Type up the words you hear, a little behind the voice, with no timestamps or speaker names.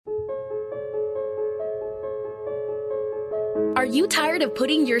Are you tired of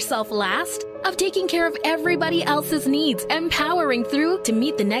putting yourself last? Of taking care of everybody else's needs and powering through to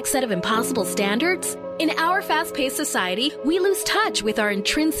meet the next set of impossible standards? In our fast-paced society, we lose touch with our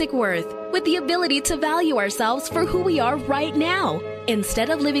intrinsic worth, with the ability to value ourselves for who we are right now.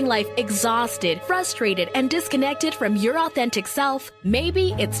 Instead of living life exhausted, frustrated, and disconnected from your authentic self,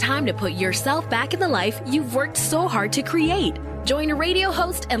 maybe it's time to put yourself back in the life you've worked so hard to create. Join radio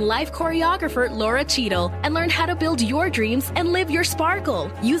host and life choreographer Laura Cheadle and learn how to build your dreams and live your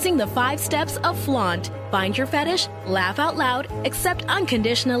sparkle using the 5 steps of Flaunt. Find your fetish, laugh out loud, accept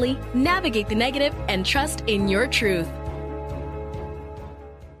unconditionally, navigate the negative, and trust in your truth.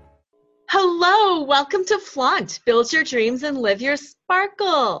 Hello, welcome to Flaunt. Build your dreams and live your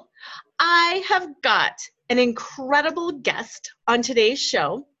sparkle. I have got an incredible guest on today's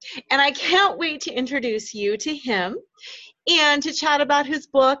show, and I can't wait to introduce you to him and to chat about his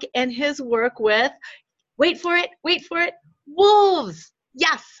book and his work with, wait for it, wolves.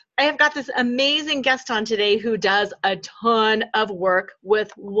 Yes, I have got this amazing guest on today who does a ton of work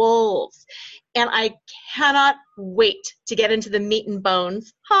with wolves. And I cannot wait to get into the meat and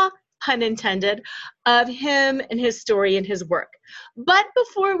bones, pun intended, of him and his story and his work. But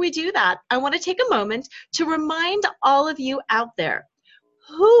before we do that, I want to take a moment to remind all of you out there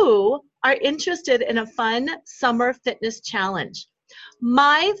who are interested in a fun summer fitness challenge.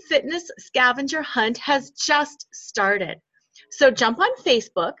 My fitness scavenger hunt has just started. So jump on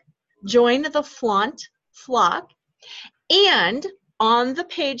Facebook, join the Flaunt Flock, and on the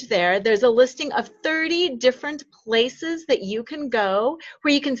page there's a listing of 30 different places that you can go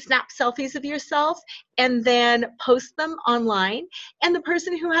where you can snap selfies of yourself and then post them online. And the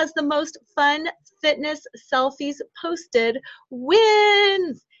person who has the most fun fitness selfies posted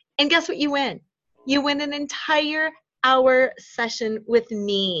wins. And guess what you win? You win an entire hour session with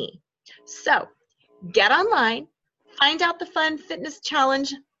me. So get online, find out the fun fitness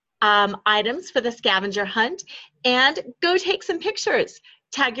challenge items for the scavenger hunt, and go take some pictures.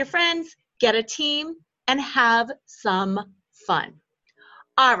 Tag your friends, get a team, and have some fun.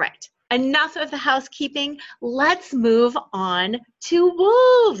 All right, enough of the housekeeping. Let's move on to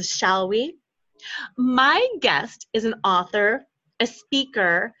wolves, shall we? My guest is an author, a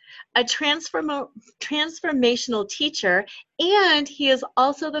speaker, a transformational teacher, and he is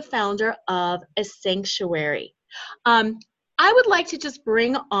also the founder of A Sanctuary. I would like to just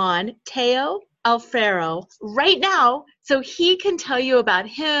bring on Teo Alfaro right now so he can tell you about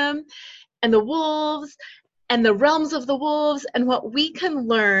him and the wolves and the realms of the wolves and what we can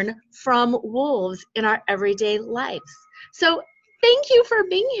learn from wolves in our everyday lives. So thank you for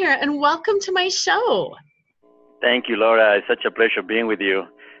being here and welcome to my show. Thank you, Laura. It's such a pleasure being with you.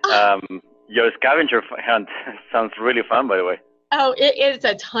 Your scavenger hunt sounds really fun, by the way. Oh, it's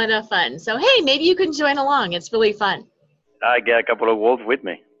a ton of fun. So, hey, maybe you can join along. It's really fun. I get a couple of wolves with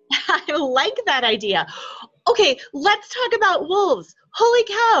me. I like that idea. Okay, let's talk about wolves. Holy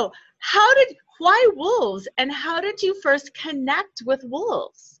cow. Why wolves, and how did you first connect with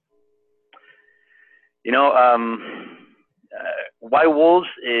wolves? You know, why wolves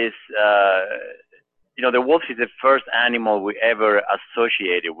is, the wolf is the first animal we ever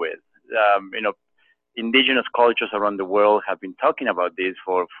associated with. Indigenous cultures around the world have been talking about this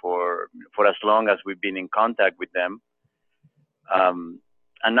for as long as we've been in contact with them.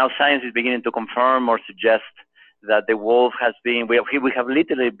 And now science is beginning to confirm or suggest that the wolf has been, we have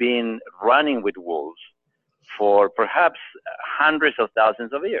literally been running with wolves for perhaps hundreds of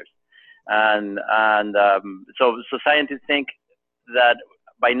thousands of years. So scientists think that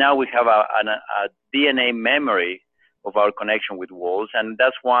by now we have a DNA memory of our connection with wolves, and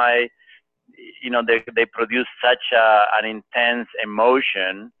that's why they produce such an intense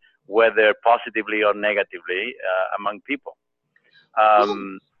emotion, whether positively or negatively, among people.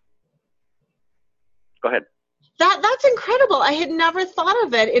 Go ahead. That's incredible. I had never thought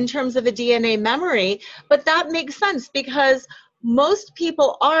of it in terms of a DNA memory, but that makes sense because most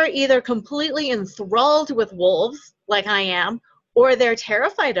people are either completely enthralled with wolves, like I am, or they're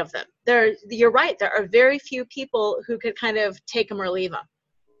terrified of them. You're right. There are very few people who could kind of take them or leave them.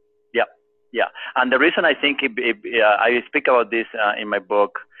 Yeah. And the reason I think I speak about this in my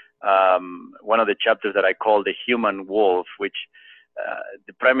book, one of the chapters that I call The Human Wolf, which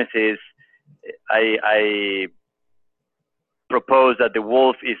the premise is I propose that the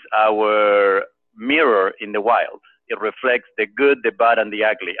wolf is our mirror in the wild. It reflects the good, the bad, and the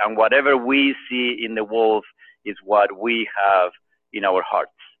ugly. And whatever we see in the wolf is what we have in our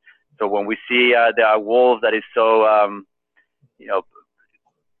hearts. So when we see a wolf that is so,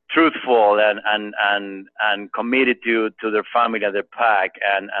 truthful and committed to their family and their pack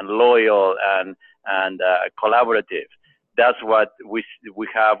and loyal and collaborative, that's what we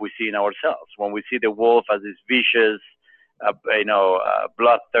see in ourselves. When we see the wolf as this vicious,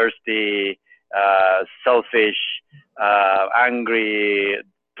 bloodthirsty, selfish, angry,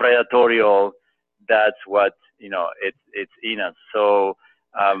 predatorial, that's what, it's in us. So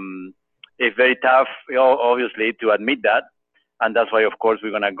it's very tough, obviously, to admit that. And that's why, of course, we're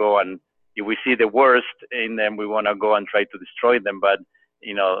going to go, and if we see the worst in them, we want to go and try to destroy them. But,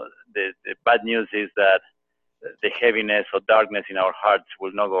 the bad news is that the heaviness or darkness in our hearts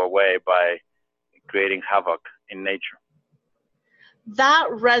will not go away by creating havoc in nature. That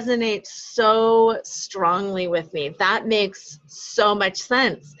resonates so strongly with me. That makes so much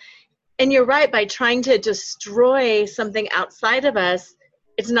sense. And you're right, by trying to destroy something outside of us,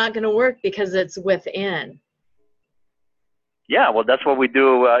 it's not going to work because it's within. Yeah, well, that's what we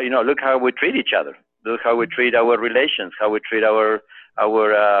do. Look how we treat each other. Look how we treat our relations, how we treat our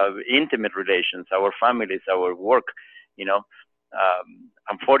intimate relations, our families, our work.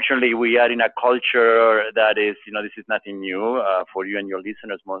 Unfortunately, we are in a culture that is, this is nothing new for you and your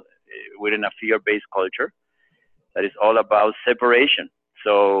listeners. We're in a fear-based culture that is all about separation.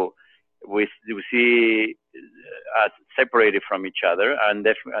 So we see us separated from each other, and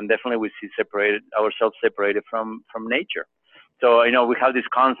definitely we see ourselves separated from nature. So, we have this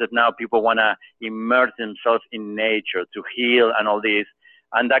concept now, people want to immerse themselves in nature to heal and all this.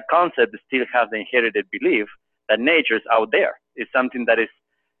 And that concept still has the inherited belief that nature is out there. It's something that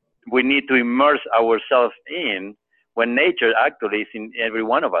we need to immerse ourselves in, when nature actually is in every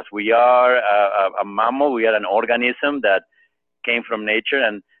one of us. We are a mammal, we are an organism that came from nature.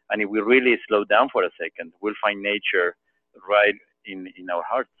 And if we really slow down for a second, we'll find nature right in our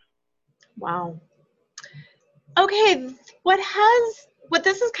hearts. Wow. Okay, what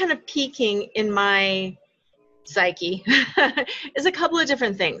this is kind of piquing in my psyche is a couple of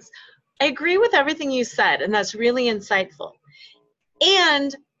different things. I agree with everything you said, and that's really insightful.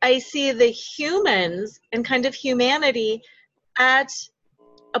 And I see the humans and kind of humanity at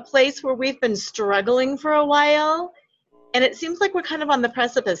a place where we've been struggling for a while, and it seems like we're kind of on the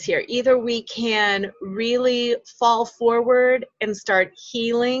precipice here. Either we can really fall forward and start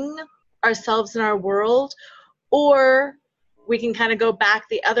healing ourselves and our world, or we can kind of go back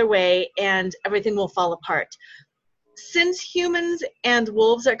the other way and everything will fall apart. Since humans and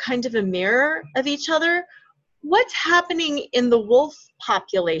wolves are kind of a mirror of each other, what's happening in the wolf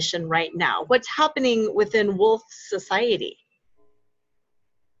population right now? What's happening within wolf society?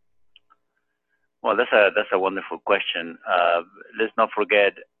 Well, that's a wonderful question. Let's not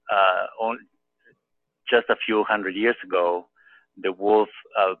forget, just a few hundred years ago, the wolf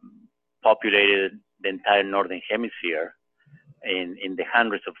populated the entire northern hemisphere in the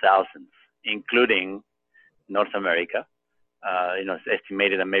hundreds of thousands, including North America. It's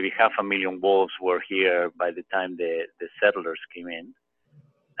estimated that maybe 500,000 wolves were here by the time the settlers came in.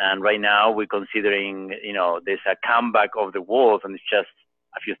 And right now we're considering, there's a comeback of the wolves, and it's just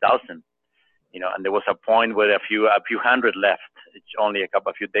a few thousand. And there was a point where a few hundred left. It's only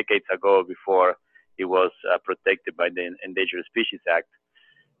a few decades ago before it was protected by the Endangered Species Act.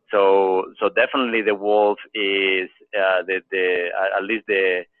 So definitely the wolf is at least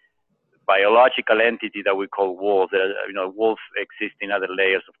the biological entity that we call wolves. Wolves exist in other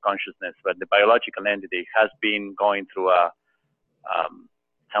layers of consciousness, but the biological entity has been going through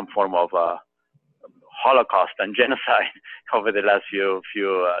some form of Holocaust and genocide over the last few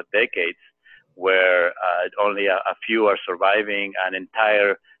decades, where only a few are surviving, and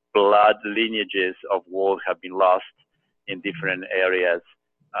entire blood lineages of wolves have been lost in different areas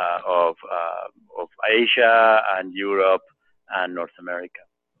of Asia and Europe and North America.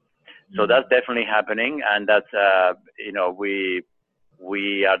 So that's definitely happening, and that's we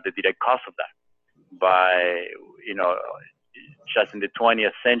are the direct cause of that. By just in the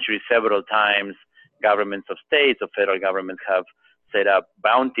 20th century, several times governments of states or federal governments have set up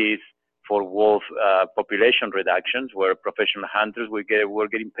bounties for wolf population reductions, where professional hunters were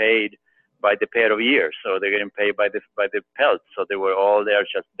getting paid by the pair of ears, so they're getting paid by the pelts. So they were all there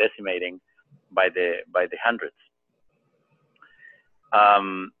just decimating by the hundreds.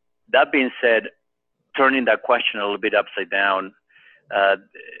 That being said, turning that question a little bit upside down,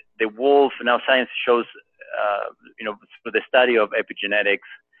 the wolf, now science shows, through the study of epigenetics,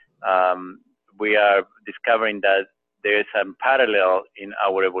 we are discovering that there is some parallel in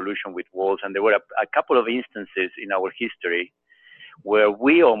our evolution with wolves. And there were a couple of instances in our history where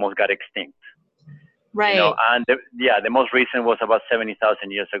we almost got extinct. Right. And the most recent was about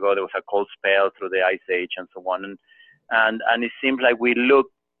 70,000 years ago. There was a cold spell through the Ice Age and so on. And it seems like we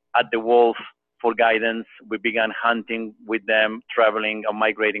looked at the wolf for guidance. We began hunting with them, traveling or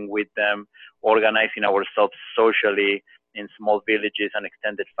migrating with them, organizing ourselves socially in small villages and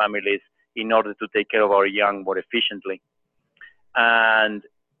extended families in order to take care of our young more efficiently. And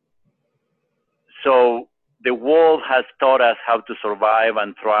so the wolf has taught us how to survive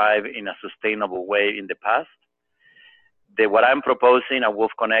and thrive in a sustainable way in the past. What I'm proposing, A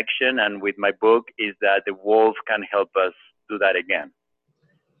Wolf Connection, and with my book, is that the wolf can help us do that again.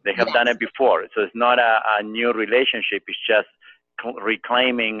 They have done it before. So it's not a new relationship. It's just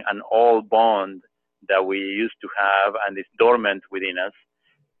reclaiming an old bond that we used to have and is dormant within us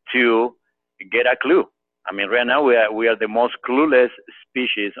to get a clue. I mean, right now we are the most clueless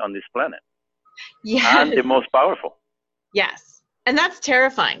species on this planet. Yes. And the most powerful. Yes. And that's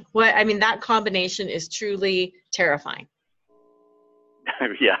terrifying. That combination is truly terrifying.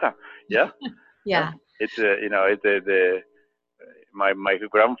 Yeah. It's my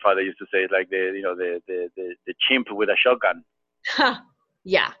grandfather used to say it's like the chimp with a shotgun.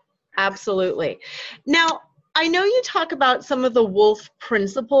 Yeah, absolutely. Now, I know you talk about some of the wolf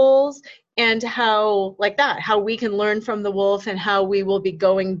principles and how we can learn from the wolf and how we will be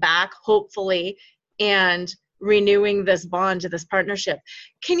going back, hopefully, and renewing this bond, this partnership.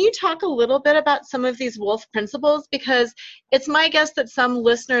 Can you talk a little bit about some of these wolf principles? Because it's my guess that some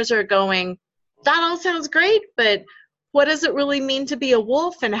listeners are going, that all sounds great, but what does it really mean to be a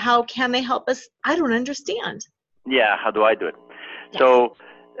wolf and how can they help us? I don't understand. Yeah, how do I do it? Yes. So,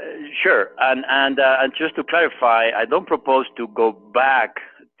 sure. And just to clarify, I don't propose to go back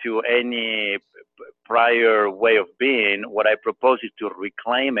to any prior way of being. What I propose is to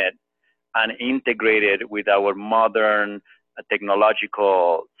reclaim it and integrate it with our modern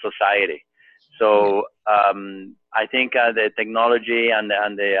technological society. So I think the technology and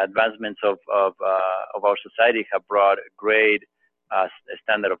the advancements of our society have brought great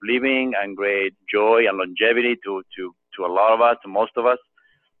standard of living and great joy and longevity to a lot of us, to most of us,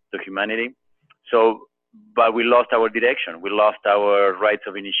 to humanity. So, but we lost our direction. We lost our rites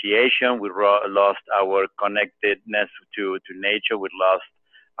of initiation. We lost our connectedness to nature. We lost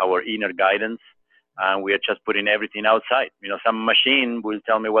our inner guidance, and we are just putting everything outside. Some machine will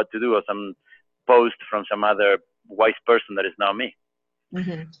tell me what to do, or some post from some other wise person that is not me.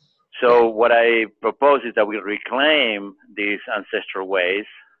 Mm-hmm. So what I propose is that we reclaim these ancestral ways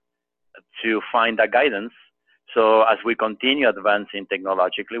to find that guidance. So as we continue advancing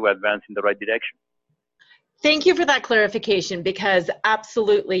technologically, we advance in the right direction. Thank you for that clarification, because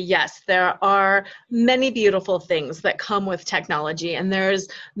absolutely, yes, there are many beautiful things that come with technology, and there's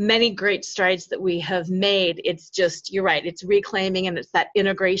many great strides that we have made. It's just, you're right, it's reclaiming, and it's that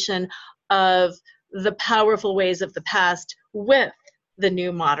integration of the powerful ways of the past with the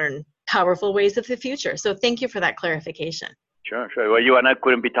new modern powerful ways of the future. So thank you for that clarification. Sure. Well, you and I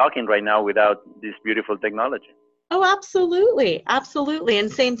couldn't be talking right now without this beautiful technology. Oh, absolutely. Absolutely.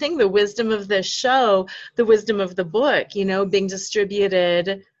 And same thing, the wisdom of this show, the wisdom of the book, being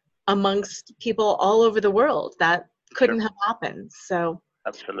distributed amongst people all over the world. That couldn't have happened. So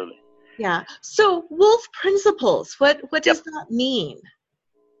absolutely. Yeah. So wolf principles, what does that mean?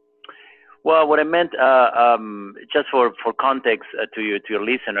 Well, what I meant, just for context to your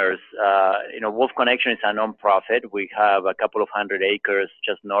listeners, Wolf Connection is a nonprofit. We have a couple of 100 acres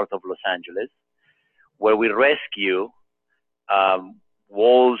just north of Los Angeles, where we rescue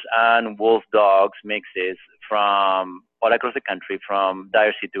wolves and wolf dogs mixes from all across the country from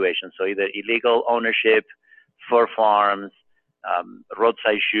dire situations. So either illegal ownership, fur farms,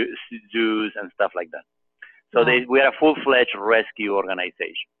 roadside zoos, and stuff like that. So we are a full-fledged rescue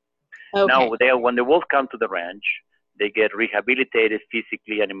organization. Okay. Now, when the wolves come to the ranch, they get rehabilitated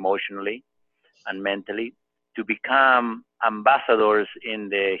physically and emotionally and mentally to become ambassadors in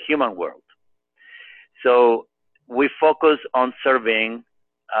the human world. So we focus on serving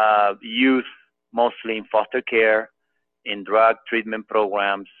youth, mostly in foster care, in drug treatment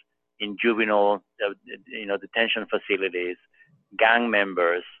programs, in juvenile detention facilities, gang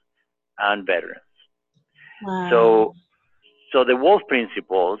members, and veterans. Wow. So the wolf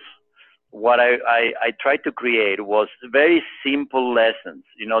principles, what I tried to create was very simple lessons.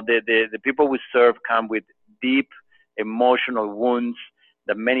 The people we serve come with deep emotional wounds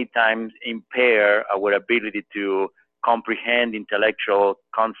that many times impair our ability to comprehend intellectual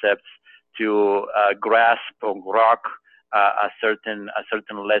concepts, to grasp or grok a certain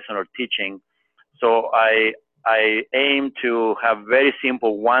lesson or teaching. So I aim to have very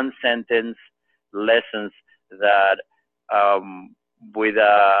simple one-sentence lessons that with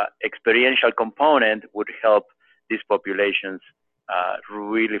a experiential component would help these populations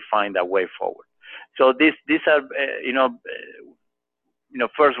really find a way forward. So these are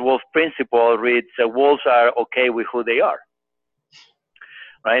first wolf principle reads wolves are okay with who they are,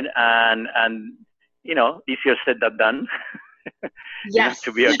 right? And easier said than done. Yes.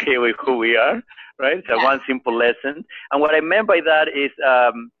 To be okay with who we are, right? So one simple lesson. And what I meant by that is,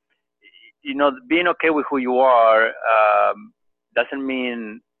 being okay with who you are doesn't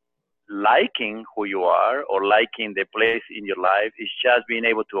mean liking who you are or liking the place in your life. It's just being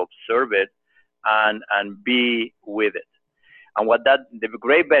able to observe it and be with it. And the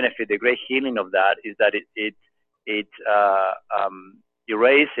great benefit, the great healing of that is that it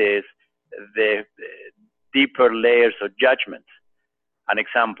erases the deeper layers of judgment. An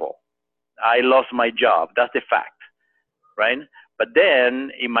example, I lost my job. That's the fact, right? But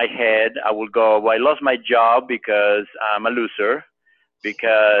then in my head, I will go, well, I lost my job because I'm a loser,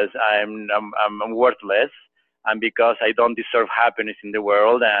 because I'm worthless, and because I don't deserve happiness in the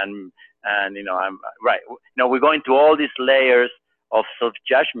world, and I'm right. We're going to all these layers of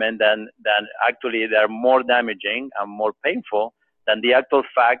self-judgment that actually they're more damaging and more painful than the actual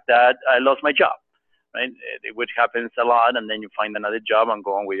fact that I lost my job, right? Which happens a lot, and then you find another job and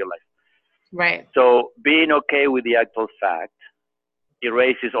go on with your life. Right. So being okay with the actual fact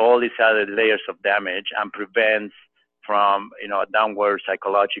erases all these other layers of damage and prevents from a downward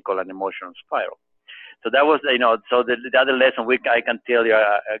psychological and emotional spiral. So that was so the other lesson I can tell you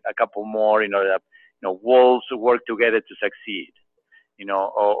a couple more. That wolves work together to succeed.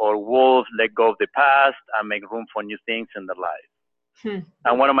 Or wolves let go of the past and make room for new things in their life.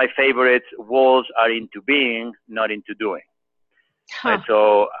 And one of my favorites, wolves are into being, not into doing. Right?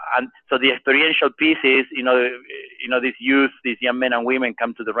 So the experiential piece is, these young men and women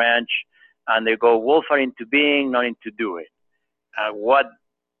come to the ranch and they go, wolves are into being, not into doing. What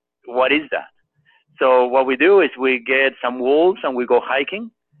is that? So what we do is we get some wolves and we go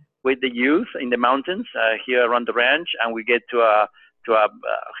hiking with the youth in the mountains here around the ranch, and we get to a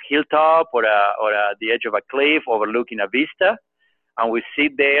hilltop or the edge of a cliff overlooking a vista, and we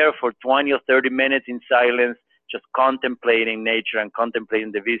sit there for 20 or 30 minutes in silence, just contemplating nature and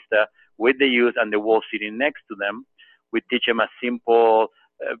contemplating the vista with the youth and the wolf sitting next to them. We teach them a simple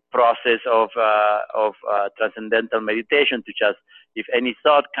process of transcendental meditation to just, if any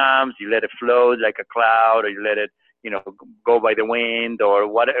thought comes, you let it float like a cloud, or you let it, go by the wind or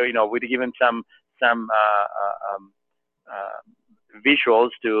whatever. We give them some visuals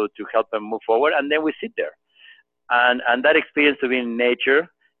to help them move forward, and then we sit there. And that experience of being in nature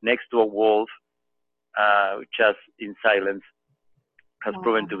next to a wolf, just in silence, has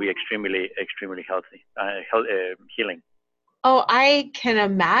proven to be extremely, extremely healthy, healing. Oh, I can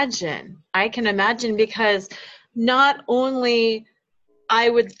imagine because not only, I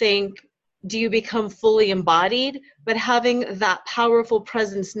would think, do you become fully embodied, but having that powerful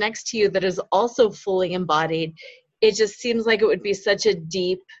presence next to you that is also fully embodied, it just seems like it would be such a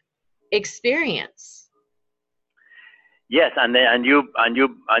deep experience. Yes, and you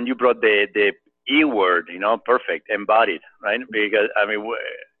brought the E word, perfect, embodied, right? Because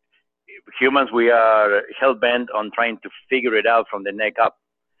humans, we are hell-bent on trying to figure it out from the neck up.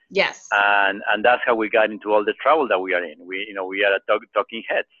 Yes. And that's how we got into all the trouble that we are in. We are talking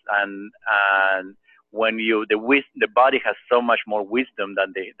heads, and when the body has so much more wisdom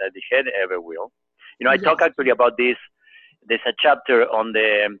than the head ever will. I talk actually about this. There's a chapter on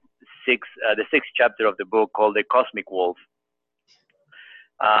the sixth chapter of the book called The Cosmic Wolf.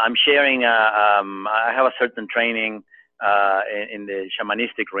 I'm sharing. I have a certain training in the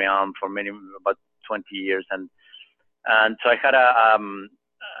shamanistic realm for about 20 years, and so I had a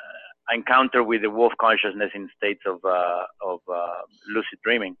encounter with the wolf consciousness in states of lucid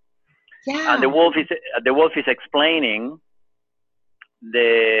dreaming. Yeah. And the wolf is explaining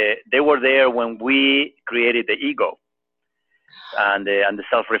they were there when we created the ego and the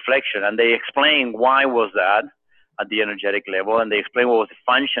self-reflection, and they explain why was that at the energetic level, and they explain what was the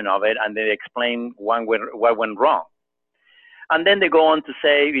function of it, and they explain what went wrong. And then they go on to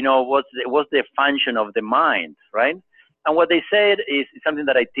say, what's the function of the mind, right? And what they said is something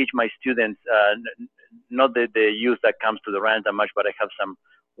that I teach my students, not the youth that comes to the ranch that much, but I have some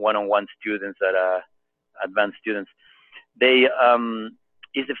one-on-one students that are advanced students. They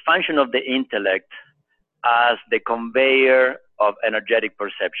is the function of the intellect as the conveyor of energetic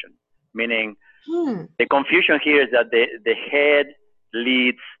perception. Meaning, the confusion here is that the head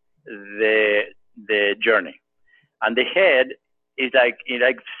leads the journey, and the head is like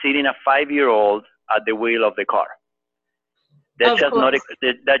sitting a 5-year-old at the wheel of the car. That's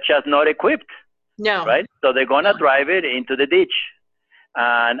just not equipped. No. Right? So they're gonna drive it into the ditch.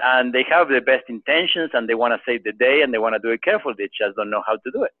 And they have the best intentions, and they want to save the day, and they want to do it carefully. They just don't know how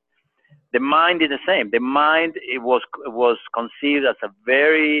to do it. The mind is the same. The mind, it was conceived as a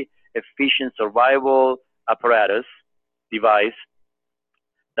very efficient survival apparatus device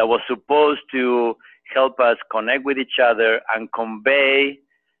that was supposed to help us connect with each other and convey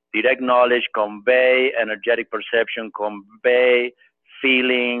direct knowledge, convey energetic perception, convey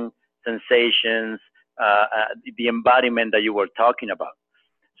feeling, sensations, the embodiment that you were talking about.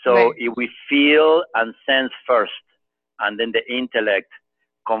 So Right. if we feel and sense first, and then the intellect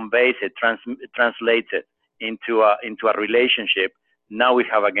conveys it, translates it into a relationship, now we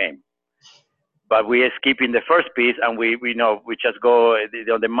have a game. But we are skipping the first piece, and we just go.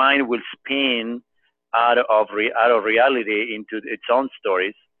 The mind will spin out of reality into its own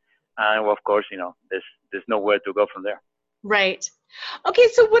stories, and of course, there's nowhere to go from there. Right. Okay,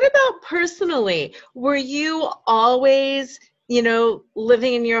 so what about personally? Were you always,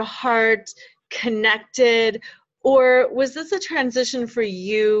 living in your heart, connected, or was this a transition for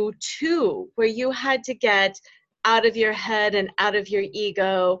you too, where you had to get out of your head and out of your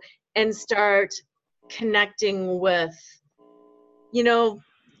ego and start connecting with,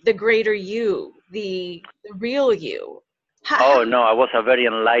 the greater you, the real you? Oh no, I was a very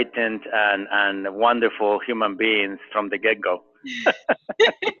enlightened and wonderful human being from the get-go.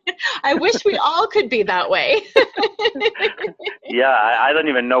 I wish we all could be that way. Yeah, I don't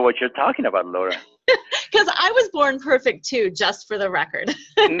even know what you're talking about, Laura. Because I was born perfect too, just for the record.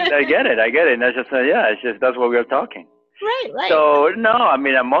 I get it. That's just that's what we're talking. Right. So no, I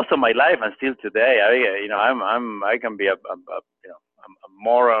mean, most of my life and still today, I can be a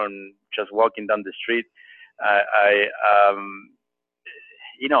moron just walking down the street. I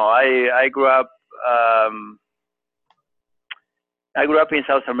grew up. I grew up in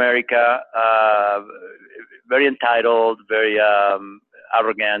South America, very entitled, very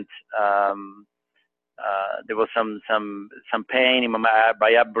arrogant. There was some pain in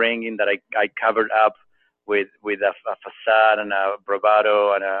my upbringing that I covered up with a facade and a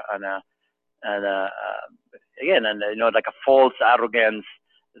bravado and like a false arrogance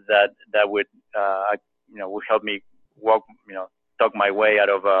that would would help me talk my way out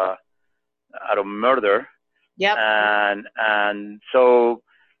of murder. Yep. And so,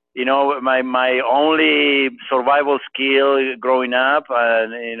 my only survival skill growing up,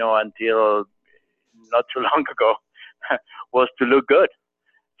 and until not too long ago, was to look good.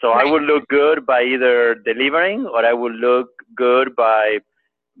 So Right. I would look good by either delivering, or I would look good by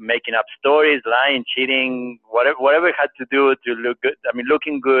making up stories, lying, cheating, whatever it had to do to look good. I mean,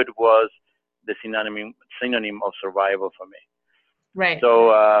 looking good was the synonym of survival for me. Right.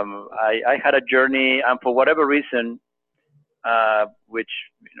 So I had a journey, and for whatever reason, which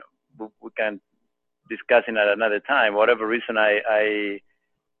we can discuss in at another time. Whatever reason, I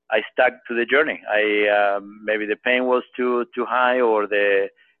stuck to the journey. Maybe the pain was too high,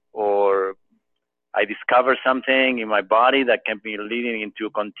 or I discovered something in my body that kept me leading into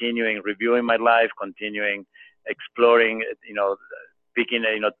continuing reviewing my life, continuing exploring, picking,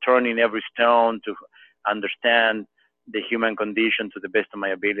 turning every stone to understand the human condition to the best of my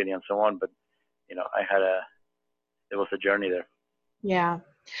ability and so on. But, there was a journey there. Yeah.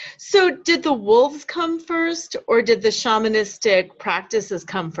 So did the wolves come first, or did the shamanistic practices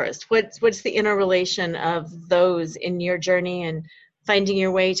come first? What's the interrelation of those in your journey and finding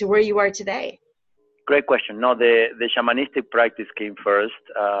your way to where you are today? Great question. No, the shamanistic practice came first.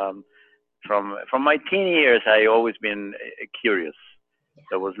 From my teen years, I always been curious.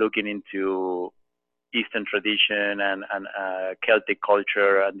 So I was looking into Eastern tradition and Celtic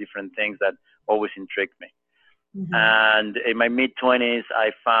culture and different things that always intrigued me. Mm-hmm. And in my mid-20s,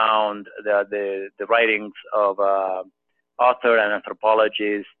 I found the writings of author and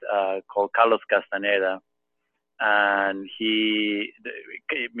anthropologist called Carlos Castaneda, and his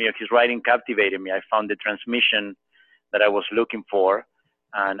writing captivated me. I found the transmission that I was looking for,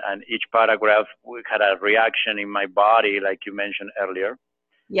 and each paragraph had a reaction in my body, like you mentioned earlier.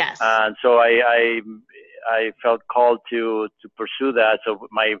 Yes. And so I felt called to pursue that. So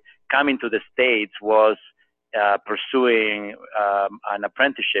my coming to the States was pursuing an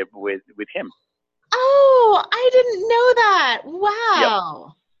apprenticeship with him. Oh, I didn't know that.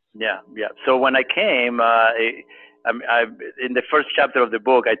 Wow. Yep. Yeah. So when I came, in the first chapter of the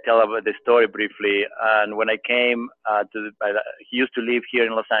book, I tell about the story briefly. And when I came he used to live here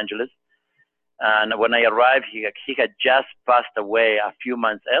in Los Angeles. And when I arrived, he had just passed away a few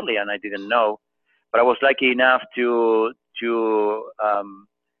months earlier, and I didn't know. But I was lucky enough to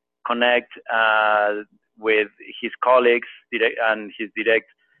connect with his colleagues and his direct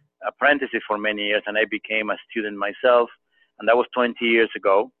apprentices for many years, and I became a student myself, and that was 20 years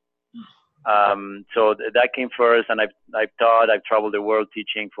ago. So that came first, and I've traveled the world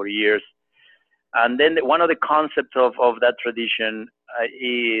teaching for years. And then one of the concepts of that tradition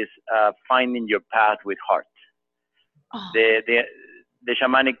is finding your path with heart. Oh. The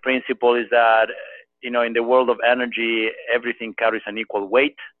shamanic principle is that in the world of energy, everything carries an equal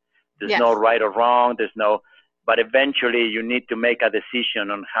weight. There's Yes. no right or wrong. But eventually you need to make a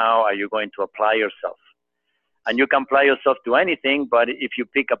decision on how are you going to apply yourself. And you can apply yourself to anything, but if you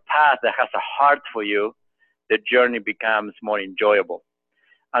pick a path that has a heart for you, the journey becomes more enjoyable.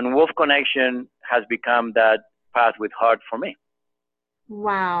 And Wolf Connection has become that path with heart for me.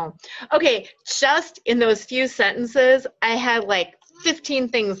 Wow. Okay, just in those few sentences, I had like 15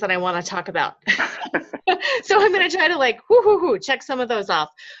 things that I want to talk about. So I'm going to try to check some of those off.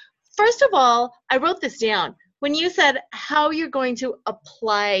 First of all, I wrote this down. When you said how you're going to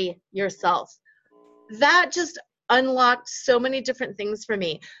apply yourself, that just unlocked so many different things for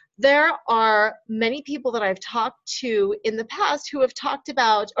me. There are many people that I've talked to in the past who have talked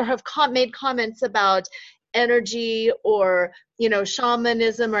about or have made comments about energy or,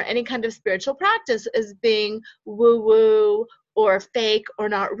 shamanism or any kind of spiritual practice as being woo-woo or fake or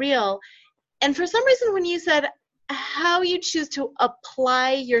not real. And for some reason, when you said how you choose to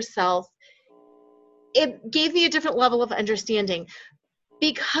apply yourself, it gave me a different level of understanding,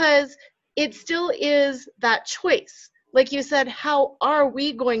 because it still is that choice. Like you said, how are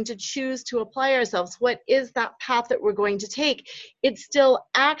we going to choose to apply ourselves? What is that path that we're going to take? It's still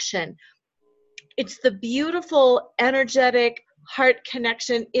action. It's the beautiful, energetic heart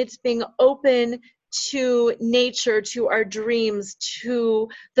connection. It's being open to nature, to our dreams, to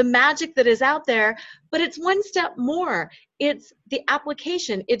the magic that is out there. But it's one step more. It's the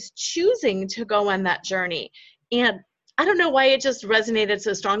application. It's choosing to go on that journey. And I don't know why it just resonated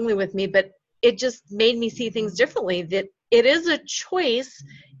so strongly with me, but it just made me see things differently, that it is a choice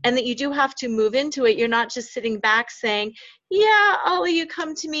and that you do have to move into it. You're not just sitting back saying, yeah, Ollie, you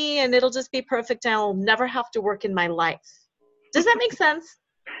come to me and it'll just be perfect and I'll never have to work in my life. Does that make sense?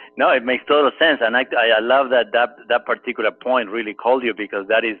 No, it makes total sense. And I love that particular point really called you, because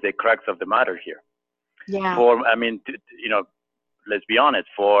that is the crux of the matter here. Yeah. Let's be honest,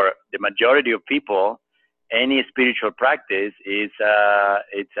 for the majority of people, any spiritual practice is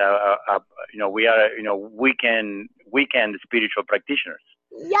we are weekend spiritual practitioners.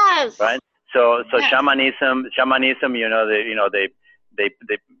 Yes. Right. So yes. shamanism,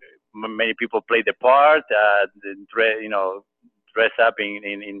 many people play the part, dress up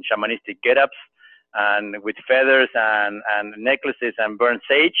in shamanistic get-ups and with feathers and necklaces and burn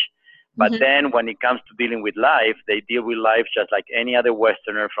sage. But then when it comes to dealing with life, they deal with life just like any other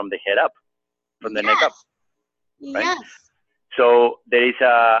Westerner from the head up, from the neck up. Right? Yes. So there is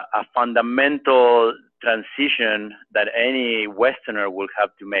a fundamental transition that any Westerner will have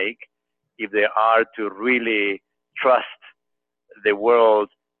to make if they are to really trust the world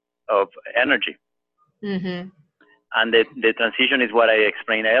of energy. Mm-hmm. And the transition is what I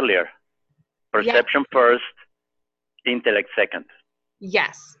explained earlier. Perception first, intellect second.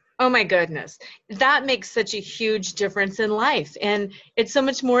 Yes. Oh my goodness. That makes such a huge difference in life. And it's so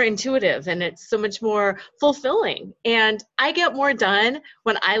much more intuitive and it's so much more fulfilling. And I get more done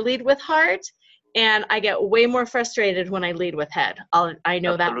when I lead with heart, and I get way more frustrated when I lead with head. I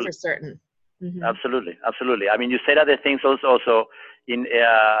know that for certain. Mm-hmm. Absolutely. Absolutely. I mean, you said other things also in,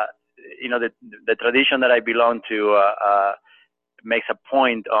 the tradition that I belong to makes a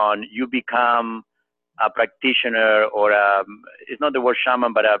point on you become a practitioner or it's not the word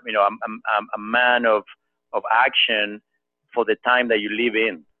shaman, but a man of action for the time that you live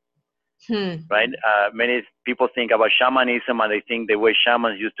in. Right? Many people think about shamanism and they think the way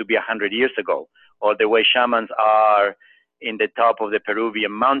shamans used to be 100 years ago, or the way shamans are in the top of the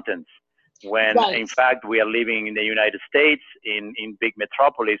Peruvian mountains, when in fact we are living in the United States in big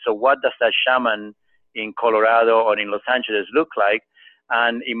metropolis. So what does that shaman in Colorado or in Los Angeles look like?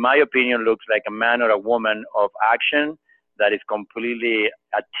 And in my opinion, looks like a man or a woman of action that is completely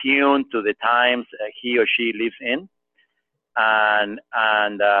attuned to the times he or she lives in, and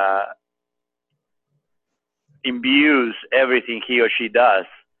imbues everything he or she does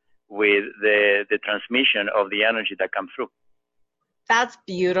with the transmission of the energy that comes through. That's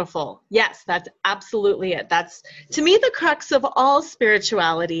beautiful. Yes, that's absolutely it. That's, to me, the crux of all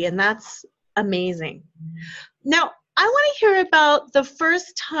spirituality, and that's amazing. Now, I want to hear about the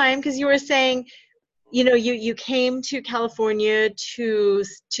first time, because you were saying, you came to California to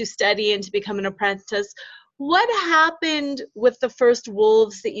study and to become an apprentice. What happened with the first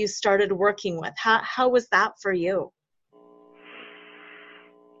wolves that you started working with? How was that for you?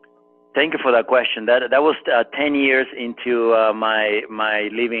 Thank you for that question. That was 10 years into my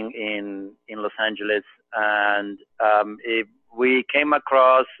living in Los Angeles, and we came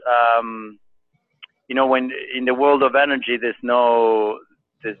across, when in the world of energy, there's no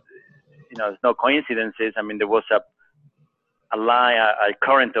coincidences. I mean, there was a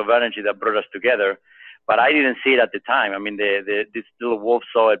current of energy that brought us together. But I didn't see it at the time. I mean, this little wolf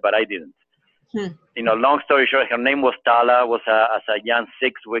saw it, but I didn't. Long story short, her name was Tala, was as a young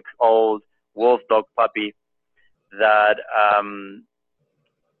 6-week-old wolf dog puppy that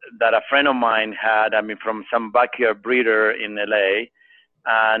that a friend of mine had, from some backyard breeder in LA,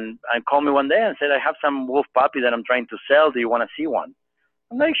 and called me one day and said, I have some wolf puppy that I'm trying to sell. Do you want to see one?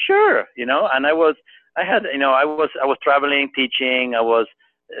 I'm like, sure, and I was traveling, teaching, I was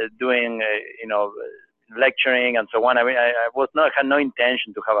doing, lecturing and so on. I mean, I had no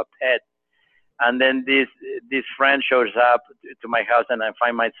intention to have a pet. And then this friend shows up to my house, and I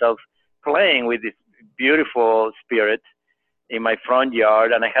find myself playing with this beautiful spirit in my front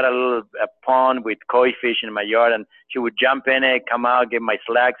yard. And I had a pond with koi fish in my yard, and she would jump in it, come out, get my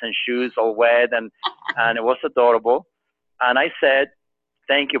slacks and shoes all wet, and it was adorable. And I said,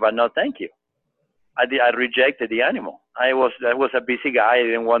 thank you, but no thank you. I rejected the animal. I was a busy guy. I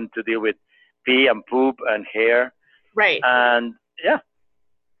didn't want to deal with pee and poop and hair. Right. And yeah.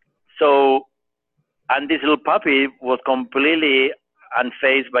 So, and this little puppy was completely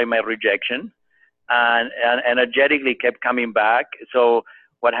unfazed by my rejection, and energetically kept coming back. So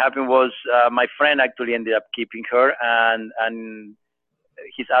what happened was my friend actually ended up keeping her, and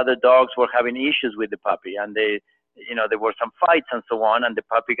his other dogs were having issues with the puppy, and there were some fights and so on, and the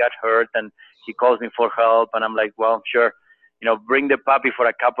puppy got hurt, and he calls me for help, and I'm like, well, sure, bring the puppy for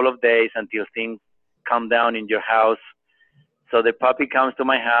a couple of days until things calm down in your house. So the puppy comes to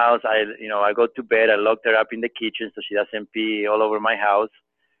my house. I go to bed. I locked her up in the kitchen so she doesn't pee all over my house.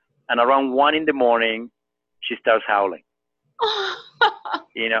 And around 1 a.m, she starts howling.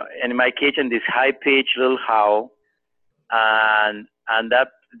 And in my kitchen, this high-pitched little howl, and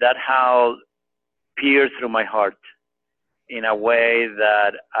that howl pierced through my heart in a way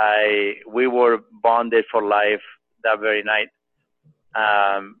that we were bonded for life that very night.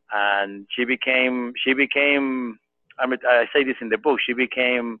 And she became. I say this in the book. She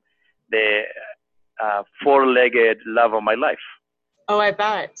became the four-legged love of my life. Oh, I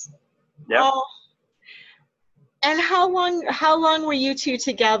bet. Yeah. Oh. And how long were you two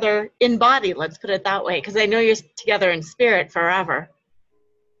together in body? Let's put it that way, because I know you're together in spirit forever.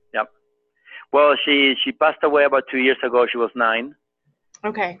 Yep. Well, she passed away about 2 years ago. She was 9.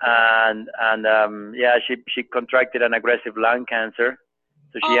 Okay. And she contracted an aggressive lung cancer.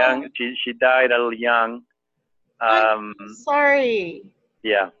 So she died a little young. I'm sorry.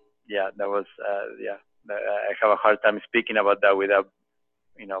 Yeah, that was, I have a hard time speaking about that without,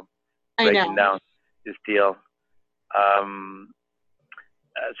 breaking down this deal.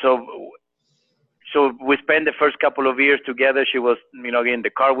 So we spent the first couple of years together. She was, in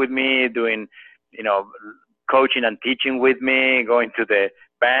the car with me, doing, coaching and teaching with me, going to the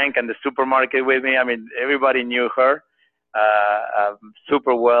bank and the supermarket with me. I mean, everybody knew her.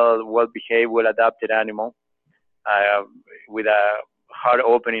 Super well-behaved, well-adapted animal. With a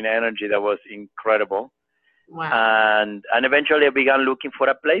heart-opening energy that was incredible. Wow. And eventually I began looking for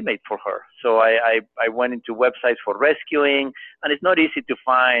a playmate for her. So I went into websites for rescuing, and it's not easy to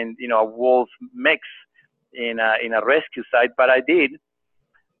find, a wolf mix in a rescue site, but I did.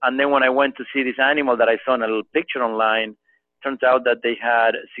 And then when I went to see this animal that I saw in a little picture online, turns out that they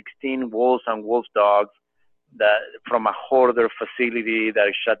had 16 wolves and wolf dogs that from a hoarder facility that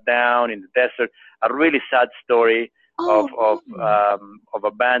is shut down in the desert. A really sad story of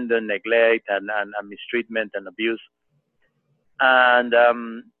abandon, neglect, and mistreatment and abuse. And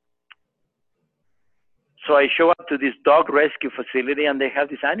so I show up to this dog rescue facility, and they have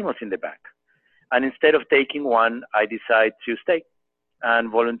these animals in the back. And instead of taking one, I decide to stay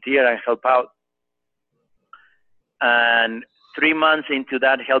and volunteer and help out. And 3 months into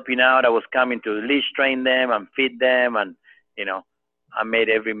that helping out, I was coming to leash train them and feed them, and I made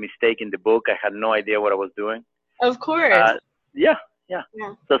every mistake in the book. I had no idea what I was doing. Of course. Yeah.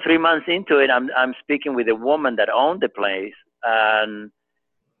 So 3 months into it, I'm speaking with a woman that owned the place and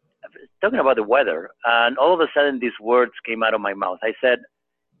talking about the weather. And all of a sudden, these words came out of my mouth. I said,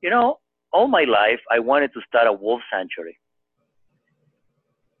 all my life, I wanted to start a wolf sanctuary.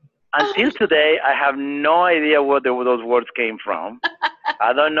 Until today, I have no idea where those words came from.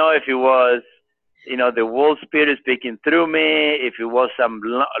 I don't know if it was, the wolf spirit speaking through me, if it was some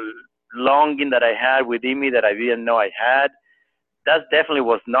longing that I had within me that I didn't know I had. That definitely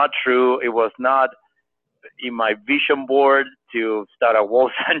was not true. It was not in my vision board to start a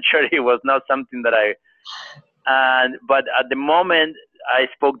wolf sanctuary. It was not something that but at the moment I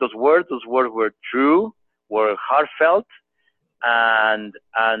spoke those words were true, were heartfelt. And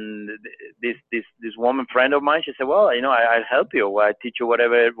this woman friend of mine, she said, well, I'll help you. I'll teach you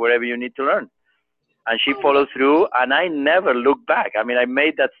whatever you need to learn. And she followed through, and I never looked back. I mean, I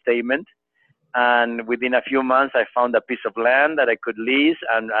made that statement, and within a few months, I found a piece of land that I could lease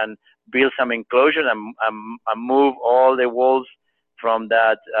and build some enclosures and move all the wolves from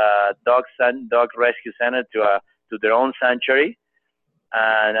that dog rescue center to their own sanctuary,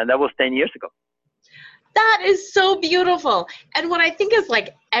 and that was 10 years ago. That is so beautiful. And what I think is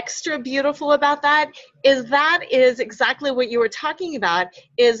like extra beautiful about that is exactly what you were talking about,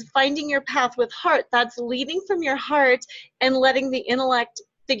 is finding your path with heart. That's leading from your heart and letting the intellect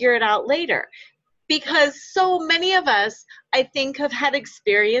figure it out later. Because so many of us, I think, have had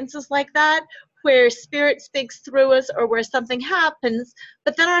experiences like that, where spirit speaks through us or where something happens,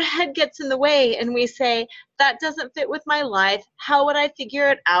 but then our head gets in the way and we say, that doesn't fit with my life. How would I figure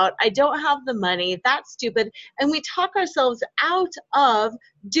it out? I don't have the money. That's stupid. And we talk ourselves out of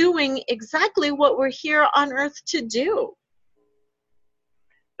doing exactly what we're here on earth to do.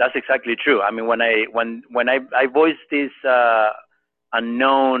 That's exactly true. I mean, when I voiced this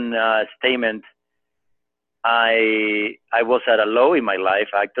unknown statement, I was at a low in my life.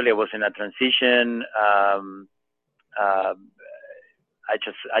 Actually, I was in a transition. I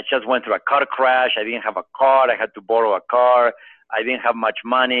just went through a car crash. I didn't have a car. I had to borrow a car. I didn't have much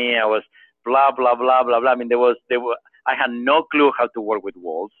money. I was blah blah blah blah blah. I mean, I had no clue how to work with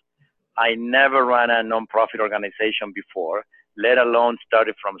wolves. I never ran a nonprofit organization before, let alone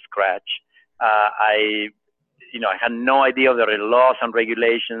started from scratch. I had no idea of the laws and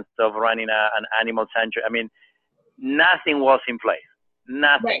regulations of running an animal sanctuary. I mean, nothing was in place.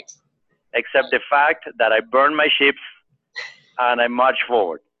 Nothing. Right. Except the fact that I burned my ships and I marched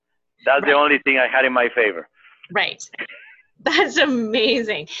forward. That's the only thing I had in my favor. Right. That's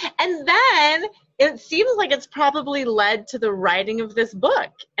amazing. And then it seems like it's probably led to the writing of this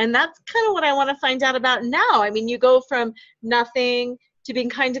book. And that's kind of what I want to find out about now. I mean, you go from nothing to being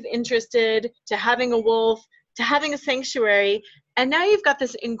kind of interested, to having a wolf, to having a sanctuary, and now you've got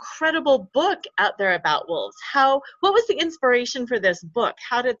this incredible book out there about wolves. What was the inspiration for this book?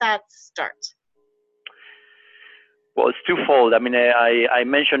 How did that start? Well, it's twofold. I mean, I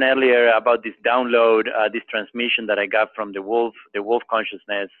mentioned earlier about this download, this transmission that I got from the wolf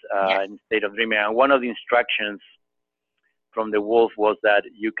consciousness in State of Dreaming. And one of the instructions from the wolf was that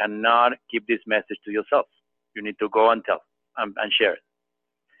you cannot keep this message to yourself. You need to go and tell and share it.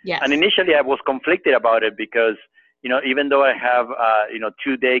 Yes. And initially I was conflicted about it because, even though I have,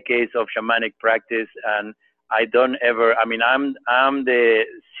 2 decades of shamanic practice and I'm the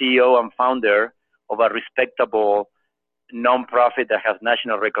CEO and founder of a respectable nonprofit that has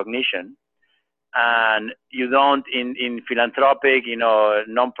national recognition. And you don't, in philanthropic,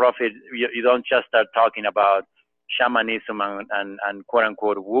 nonprofit, you don't just start talking about shamanism and quote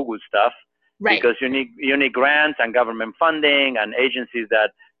unquote woo-woo stuff. Right. Because you need grants and government funding and agencies that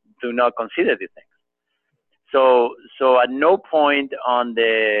do not consider these things. So at no point on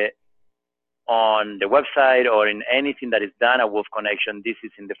the website or in anything that is done at Wolf Connection, this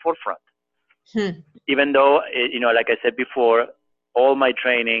is in the forefront. Even though, like I said before, all my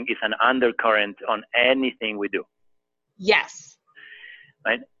training is an undercurrent on anything we do. Yes.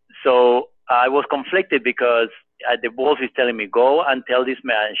 Right. So I was conflicted because the wolf is telling me, go and tell this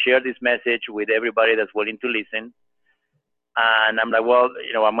man, share this message with everybody that's willing to listen. And I'm like, well,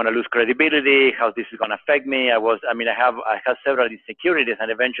 I'm going to lose credibility. How this is going to affect me? I have several insecurities, and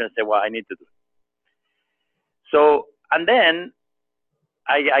eventually I said, well, I need to do it. So, and then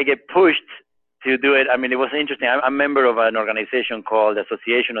I get pushed to do it. I mean, it was interesting. I'm a member of an organization called the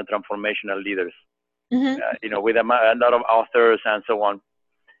Association of Transformational Leaders, with a lot of authors and so on.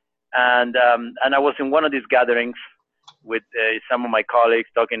 And I was in one of these gatherings with some of my colleagues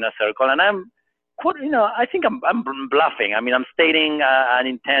talking in a circle, and I think I'm bluffing. I mean, I'm stating an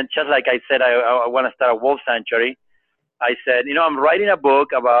intent, just like I said, I want to start a wolf sanctuary. I said, I'm writing a book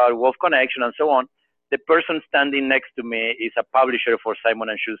about Wolf Connection and so on. The person standing next to me is a publisher for Simon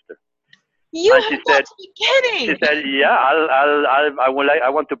 & Schuster. You have got to be kidding. She said, yeah, I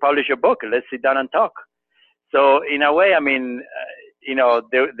want to publish a book. Let's sit down and talk. So in a way, I mean,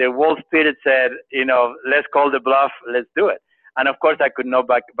 the wolf spirit said, let's call the bluff, let's do it. And of course, I could not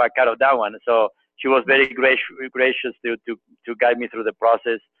back out of that one. So she was very gracious to guide me through the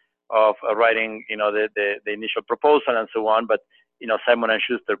process of writing, the initial proposal and so on. But Simon &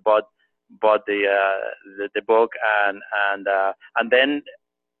 Schuster bought the book, and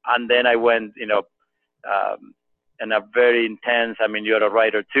then I went, in a very intense. I mean, you're a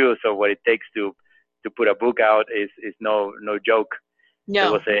writer too, so what it takes to put a book out is no joke.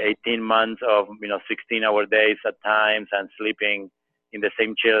 No. It was 18 months of 16-hour days at times and sleeping in the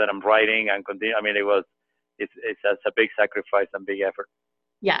same chair that I'm writing and continue. I mean, it's a big sacrifice and big effort.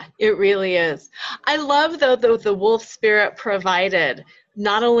 Yeah, it really is. I love, though, the wolf spirit provided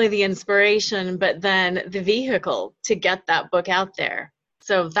not only the inspiration, but then the vehicle to get that book out there.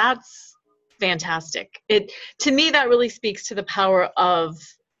 So that's fantastic. To me, that really speaks to the power of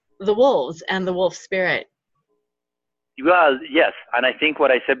the wolves and the wolf spirit. Well, yes, and I think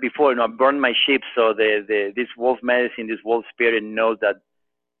what I said before, I burned my ship, so this wolf medicine, this wolf spirit knows that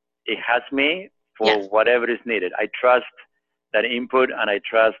it has me for Yes. whatever is needed. I trust that input and I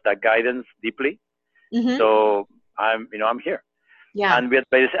trust that guidance deeply. Mm-hmm. So I'm here. Yeah. And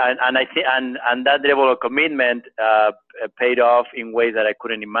I think and that level of commitment paid off in ways that I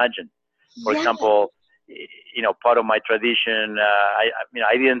couldn't imagine. For example, part of my tradition,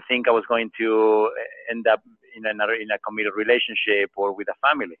 I didn't think I was going to end up in a committed relationship or with a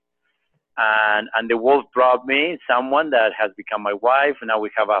family. And the wolf brought me someone that has become my wife. Now we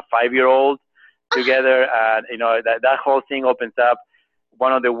have a 5-year-old together, and that whole thing opens up.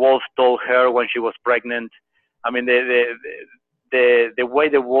 One of the wolves told her when she was pregnant. I mean, the way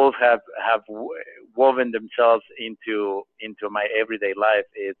the wolves have woven themselves into my everyday life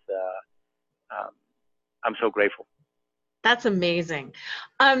is I'm so grateful. That's amazing.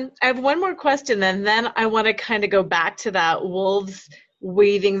 I have one more question, and then I want to kind of go back to that wolves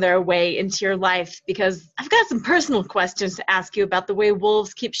weaving their way into your life, because I've got some personal questions to ask you about the way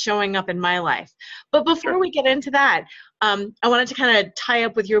wolves keep showing up in my life. But before we get into that, I wanted to kind of tie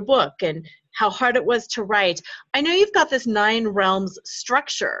up with your book and how hard it was to write. I know you've got this 9 realms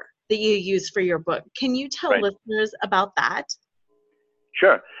structure that you use for your book. Can you tell listeners about that?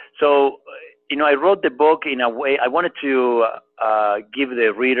 Sure. So, I wrote the book in a way, I wanted to give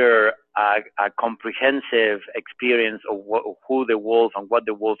the reader a comprehensive experience of who the wolf and what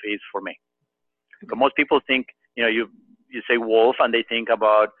the wolf is for me. Because most people think, you say wolf and they think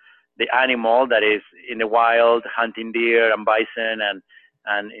about the animal that is in the wild, hunting deer and bison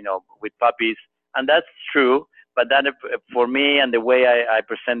and with puppies. And that's true. But that, for me, and the way I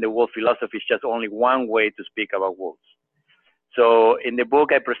present the wolf philosophy is just only one way to speak about wolves. So in the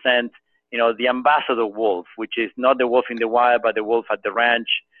book, I present, the ambassador wolf, which is not the wolf in the wild, but the wolf at the ranch,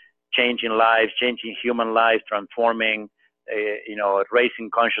 changing lives, changing human lives, transforming, raising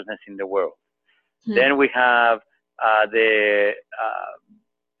consciousness in the world. Then we have the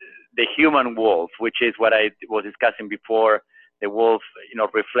human wolf, which is what I was discussing before. The wolf,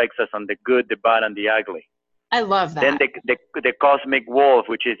 reflects us on the good, the bad, and the ugly. I love that. Then the cosmic wolf,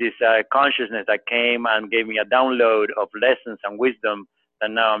 which is this consciousness that came and gave me a download of lessons and wisdom that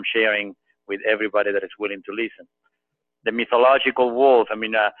now I'm sharing with everybody that is willing to listen. The mythological wolf.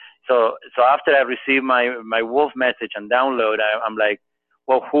 So after I received my wolf message and download, I'm like,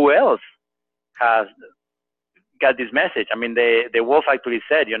 well, who else has got this message? The wolf actually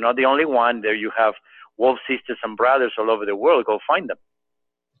said, you're not the only one. There you have wolf sisters and brothers all over the world. Go find them.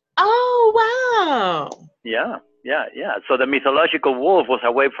 Oh, wow. Yeah. So the mythological wolf was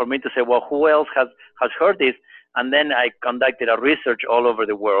a way for me to say, well, who else has heard this? And then I conducted a research all over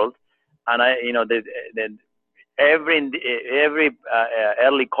the world, and every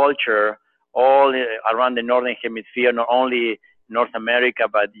early culture, all around the northern hemisphere, not only North America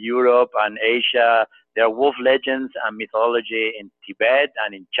but Europe and Asia, there are wolf legends and mythology in Tibet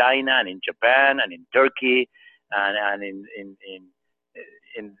and in China and in Japan and in Turkey and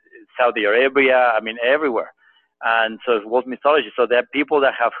in Saudi Arabia. Everywhere. And so it's wolf mythology. So there are people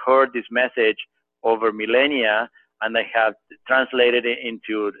that have heard this message over millennia, and they have translated it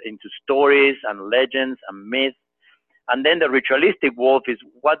into stories and legends and myths. And then the ritualistic wolf is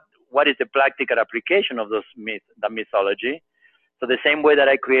what is the practical application of those myths, the mythology. So the same way that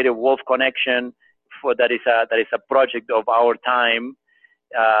I created Wolf Connection, that is a project of our time.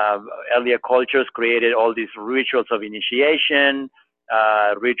 Earlier cultures created all these rituals of initiation,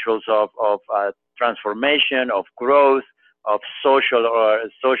 rituals of transformation, of growth, of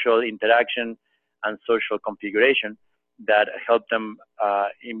social interaction and social configuration that help them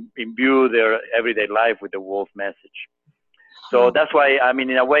imbue their everyday life with the wolf message. So that's why,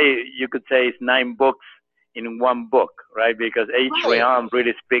 in a way, you could say it's 9 books in one book, right? Because each realm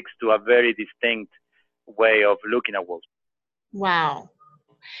really speaks to a very distinct way of looking at wolves. Wow.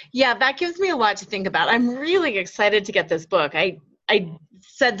 Yeah, that gives me a lot to think about. I'm really excited to get this book. I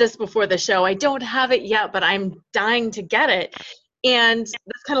said this before the show. I don't have it yet, but I'm dying to get it. And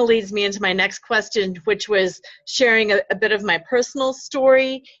this kind of leads me into my next question, which was sharing a bit of my personal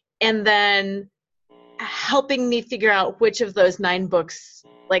story and then helping me figure out which of those 9 books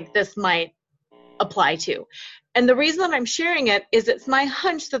like this might apply to. And the reason that I'm sharing it is it's my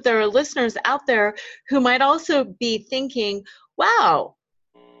hunch that there are listeners out there who might also be thinking, wow,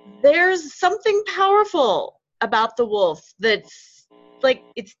 there's something powerful about the wolf that's like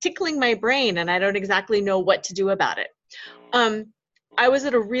it's tickling my brain and I don't exactly know what to do about it. I was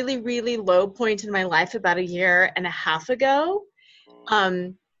at a really, really low point in my life about a year and a half ago.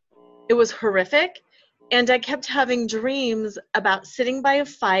 It was horrific. And I kept having dreams about sitting by a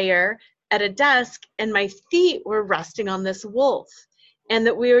fire at a desk and my feet were resting on this wolf. And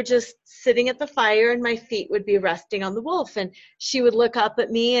that we were just sitting at the fire and my feet would be resting on the wolf. And she would look up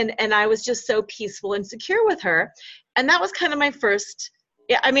at me and I was just so peaceful and secure with her. And that was kind of my first,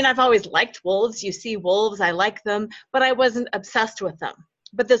 I mean, I've always liked wolves. You see wolves, I like them, but I wasn't obsessed with them.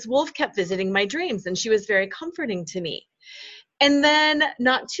 But this wolf kept visiting my dreams and she was very comforting to me. And then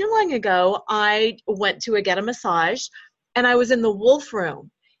not too long ago, I went to get a massage and I was in the wolf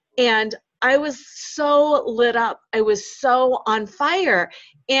room and I was so lit up. I was so on fire.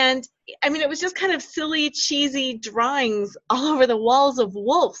 And I mean, it was just kind of silly, cheesy drawings all over the walls of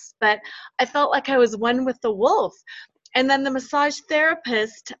wolves, but I felt like I was one with the wolf. And then the massage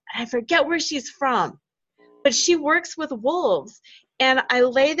therapist, I forget where she's from, but she works with wolves. And I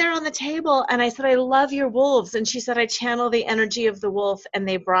lay there on the table and I said, I love your wolves. And she said, I channel the energy of the wolf and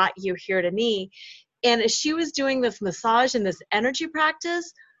they brought you here to me. And as she was doing this massage and this energy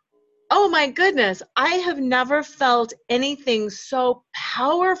practice, oh my goodness, I have never felt anything so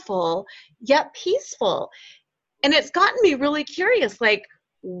powerful yet peaceful. And it's gotten me really curious, like,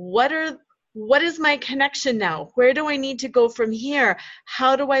 what is my connection now? Where do I need to go from here?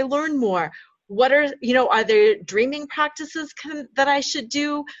 How do I learn more? What are there dreaming practices that I should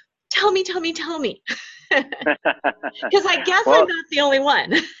do? Tell me. Because I guess I'm not the only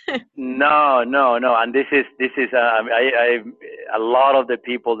one. No. And this is a lot of the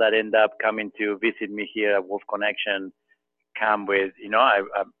people that end up coming to visit me here at Wolf Connection come with, I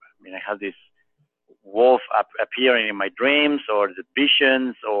have this wolf appearing in my dreams or the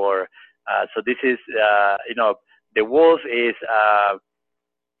visions or, so this is, the wolf is,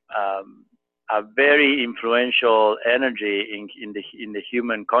 a very influential energy in the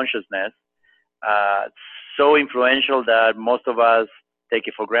human consciousness, so influential that most of us take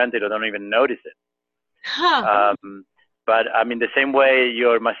it for granted or don't even notice it. Huh. But I mean, the same way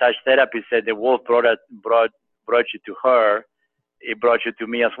your massage therapist said the wolf brought you to her, it brought you to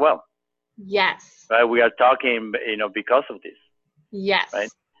me as well. Yes. Right. We are talking, because of this. Yes. Right.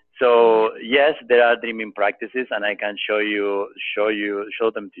 So yes, there are dreaming practices, and I can show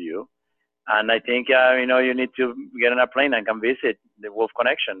them to you. And I think, you need to get on a plane and come visit the Wolf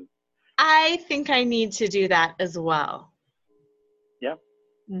Connection. I think I need to do that as well. Yeah.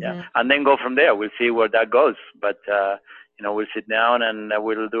 Mm-hmm. Yeah. And then go from there. We'll see where that goes. But, we'll sit down and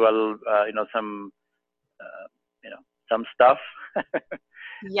we'll do a little, some stuff.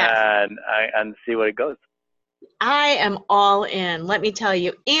 Yes. And see where it goes. I am all in, let me tell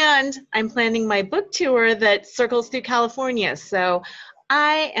you. And I'm planning my book tour that circles through California. So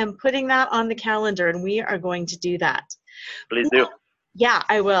I am putting that on the calendar, and we are going to do that. Please do. Yeah,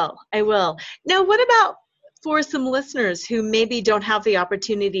 I will. Now, what about for some listeners who maybe don't have the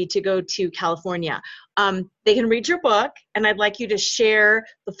opportunity to go to California? They can read your book, and I'd like you to share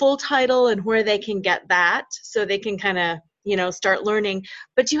the full title and where they can get that so they can kind of, start learning.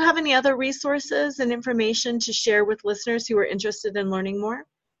 But do you have any other resources and information to share with listeners who are interested in learning more?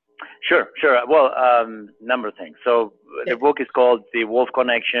 Sure. Well, number of things. So the book is called The Wolf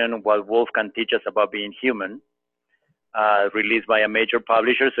Connection, What Wolf Can Teach Us About Being Human, released by a major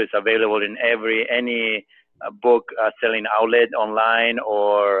publisher. So it's available in any book selling outlet online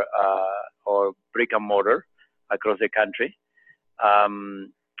or brick and mortar across the country.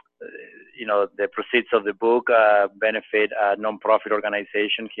 The proceeds of the book benefit a nonprofit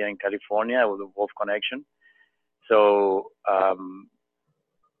organization here in California with the Wolf Connection. So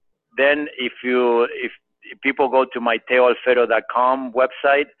then if people go to my teoalfero.com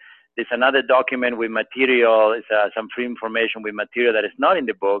website, there's another document with material, some free information with material that is not in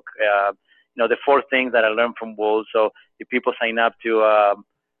the book. The 4 things that I learned from wolves. So if people sign up to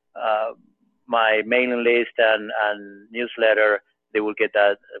my mailing list and newsletter, they will get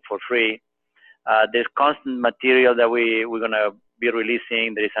that for free. There's constant material that we're going to be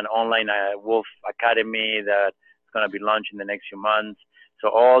releasing. There is an online Wolf Academy that's going to be launched in the next few months. So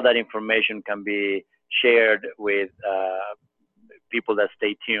all that information can be shared with people that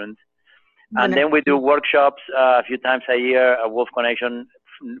stay tuned. And then we do workshops a few times a year, a Wolf Connection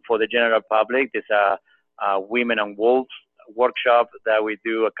for the general public. There's a Women and Wolves workshop that we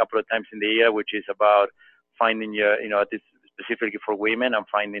do a couple of times in the year, which is about finding your, this specifically for women and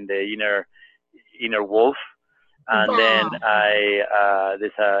finding the inner wolf. And then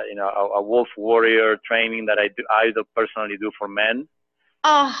there's a wolf warrior training that I personally do for men.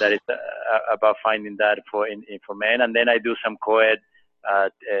 That is about finding that for men. And then I do some co-ed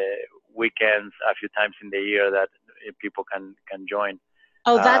weekends a few times in the year that people can join.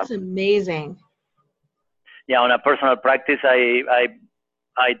 Oh, that's amazing. Yeah, on a personal practice, I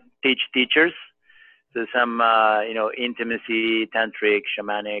teach teachers. So some intimacy, tantric,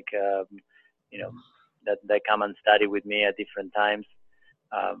 shamanic, that come and study with me at different times.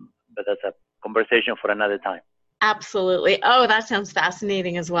 But that's a conversation for another time. Absolutely. Oh, that sounds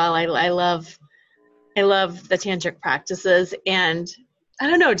fascinating as well. I love the tantric practices, and I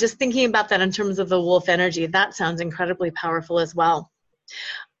don't know, just thinking about that in terms of the wolf energy, that sounds incredibly powerful as well.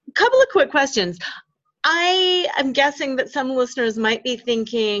 A couple of quick questions. I am guessing that some listeners might be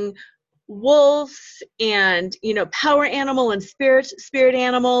thinking wolves and, power animal and spirit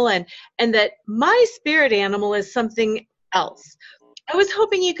animal, and that my spirit animal is something else. I was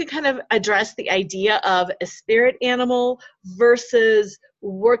hoping you could kind of address the idea of a spirit animal versus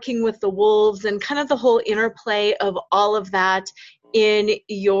working with the wolves and kind of the whole interplay of all of that in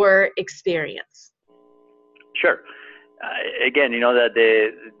your experience. Sure. Again, that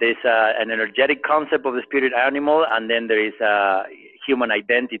there's an energetic concept of the spirit animal, and then there is a human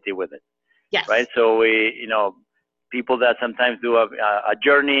identity with it. Yes. Right. So we, people that sometimes do a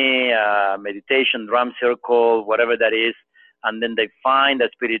journey, meditation, drum circle, whatever that is, and then they find a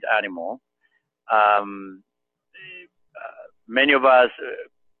spirit animal. Many of us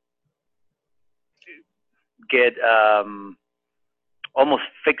get almost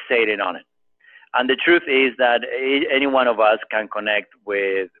fixated on it. And the truth is that any one of us can connect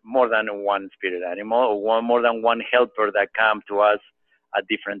with more than one spirit animal or more than one helper that come to us at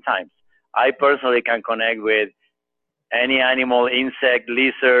different times. I personally can connect with any animal, insect,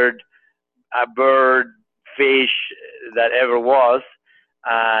 lizard, a bird, fish that ever was,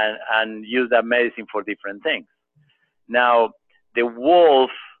 and use that medicine for different things. Now, the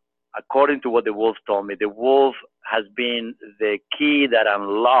wolf, according to what the wolf told me, the wolf has been the key that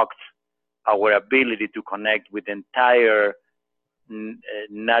unlocked our ability to connect with the entire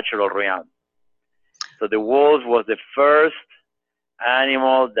natural realm. So the wolf was the first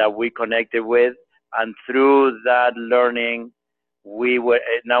animal that we connected with, and through that learning,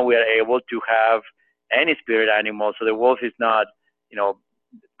 now we are able to have any spirit animal. So the wolf is not,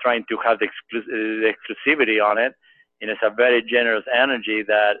 trying to have the exclusivity on it. And it's a very generous energy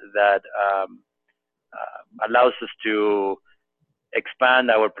that allows us to expand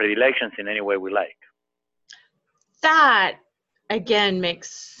our predilections in any way we like. That, again,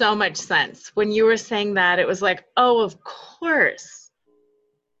 makes so much sense. When you were saying that, it was like, oh, of course.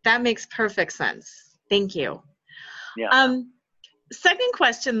 That makes perfect sense. Thank you. Yeah. Second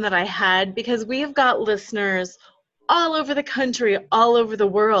question that I had, because we have got listeners all over the country, all over the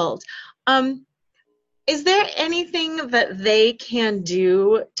world. Is there anything that they can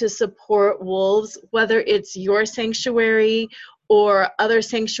do to support wolves, whether it's your sanctuary or other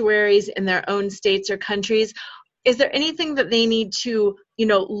sanctuaries in their own states or countries? Is there anything that they need to,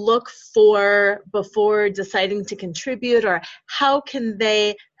 look for before deciding to contribute, or how can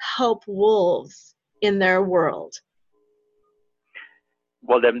they help wolves in their world?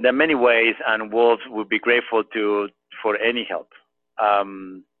 Well, there are many ways, and wolves would be grateful for any help.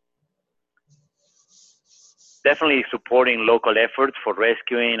 Definitely supporting local efforts for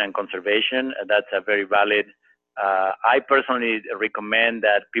rescuing and conservation. That's a very valid. I personally recommend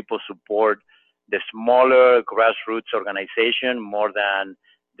that people support the smaller grassroots organization more than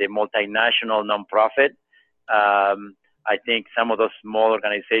the multinational nonprofit. I think some of those small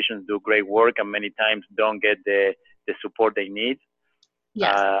organizations do great work and many times don't get the support they need.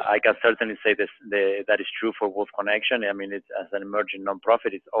 Yes. I can certainly say that is true for Wolf Connection. I mean, it's, as an emerging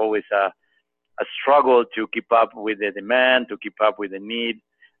nonprofit, it's always a struggle to keep up with the demand, to keep up with the need,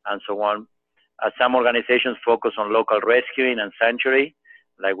 and so on. Some organizations focus on local rescuing and sanctuary,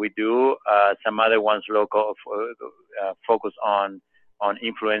 like we do. Some other ones focus on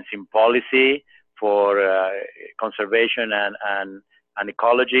influencing policy for conservation and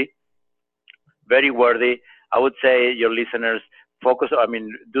ecology. Very worthy. I would say your listeners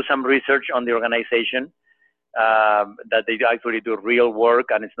do some research on the organization, that they actually do real work,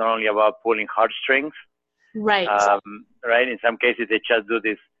 and it's not only about pulling heartstrings. Right. Right. In some cases, they just do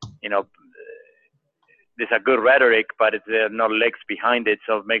this, there's a good rhetoric, but there are no legs behind it.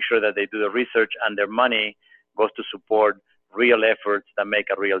 So make sure that they do the research and their money goes to support real efforts that make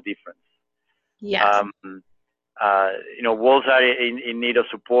a real difference. Yes. Wolves are in need of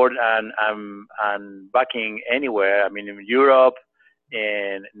support and backing anywhere. I mean, in Europe,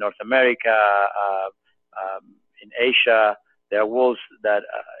 in North America, in Asia, there are wolves that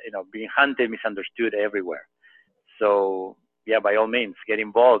being hunted, misunderstood everywhere. So yeah, by all means, get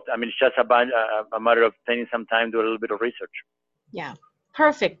involved. I mean, it's just a matter of taking some time, do a little bit of research. Yeah,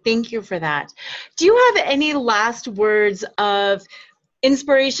 Perfect. Thank you for that. Do you have any last words of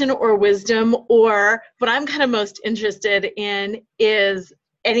inspiration or wisdom, or what I'm kind of most interested in is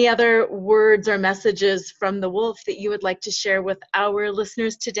any other words or messages from the wolf that you would like to share with our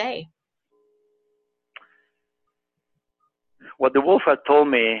listeners today? What the wolf has told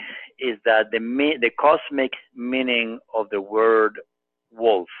me is that the cosmic meaning of the word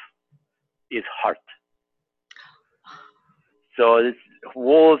wolf is heart. So this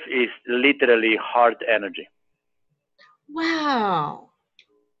wolf is literally heart energy. Wow.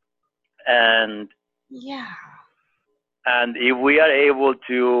 And yeah. And if we are able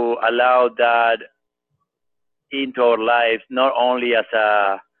to allow that into our lives, not only as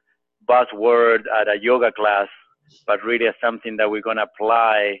a buzzword at a yoga class, but really as something that we're going to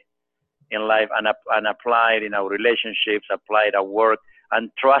apply in life and apply it in our relationships, apply it at work,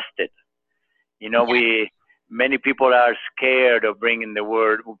 and trust it. You know, many people are scared of bringing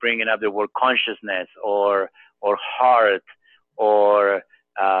up the word consciousness or heart or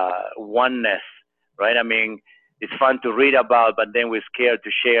oneness, right? I mean, it's fun to read about, but then we're scared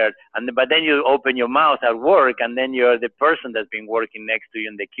to share. But then you open your mouth at work, and then you're the person that's been working next to you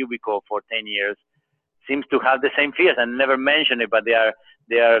in the cubicle for 10 years seems to have the same fears and never mention it, but they are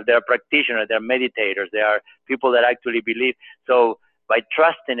practitioners, they are meditators, they are people that actually believe. So by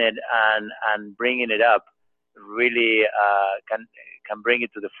trusting it and bringing it up, really can bring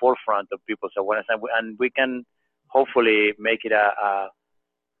it to the forefront of people's awareness, and we can hopefully make it a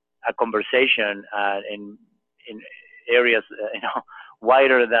conversation in areas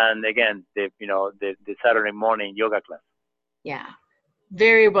wider than, again, the Saturday morning yoga class. Yeah.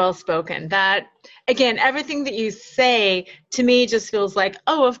 Very well spoken. That, again, everything that you say to me just feels like,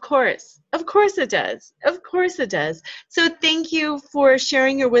 oh, of course it does. Of course it does. So thank you for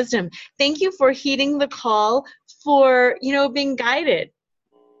sharing your wisdom. Thank you for heeding the call, for, being guided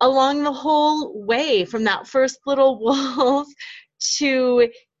along the whole way from that first little wolf to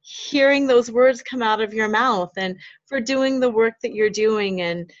hearing those words come out of your mouth, and for doing the work that you're doing.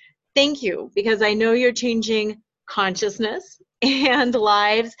 And thank you, because I know you're changing consciousness and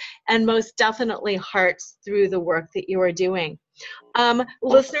lives, and most definitely hearts, through the work that you are doing.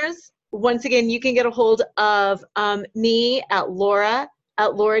 Listeners, once again, you can get a hold of me at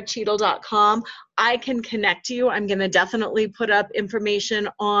lauracheadle.com. I can connect you. I'm going to definitely put up information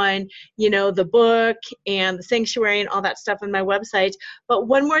on, the book and the sanctuary and all that stuff on my website. But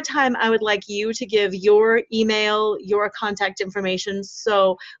one more time, I would like you to give your email, your contact information,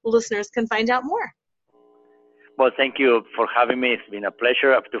 so listeners can find out more. Well, thank you for having me. It's been a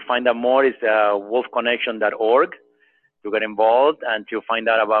pleasure. To find out more is wolfconnection.org to get involved, and to find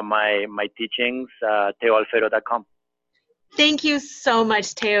out about my teachings, teoalfero.com. Thank you so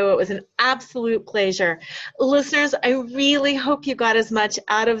much, Teo. It was an absolute pleasure. Listeners, I really hope you got as much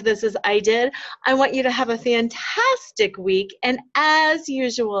out of this as I did. I want you to have a fantastic week, and as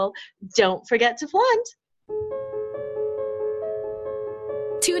usual, don't forget to flaunt.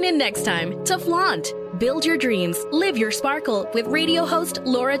 Tune in next time to Flaunt. Build your dreams, live your sparkle with radio host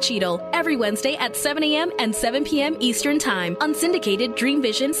Laura Cheadle every Wednesday at 7 a.m. and 7 p.m. Eastern Time on syndicated Dream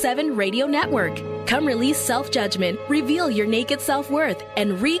Vision 7 radio network. Come release self-judgment, reveal your naked self-worth,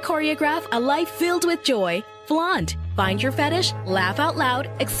 and re-choreograph a life filled with joy. Flaunt. Find your fetish, laugh out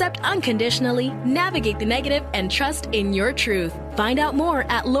loud, accept unconditionally, navigate the negative, and trust in your truth. Find out more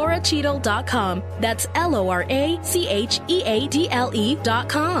at lauracheadle.com. That's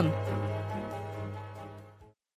LoraCheadle.com.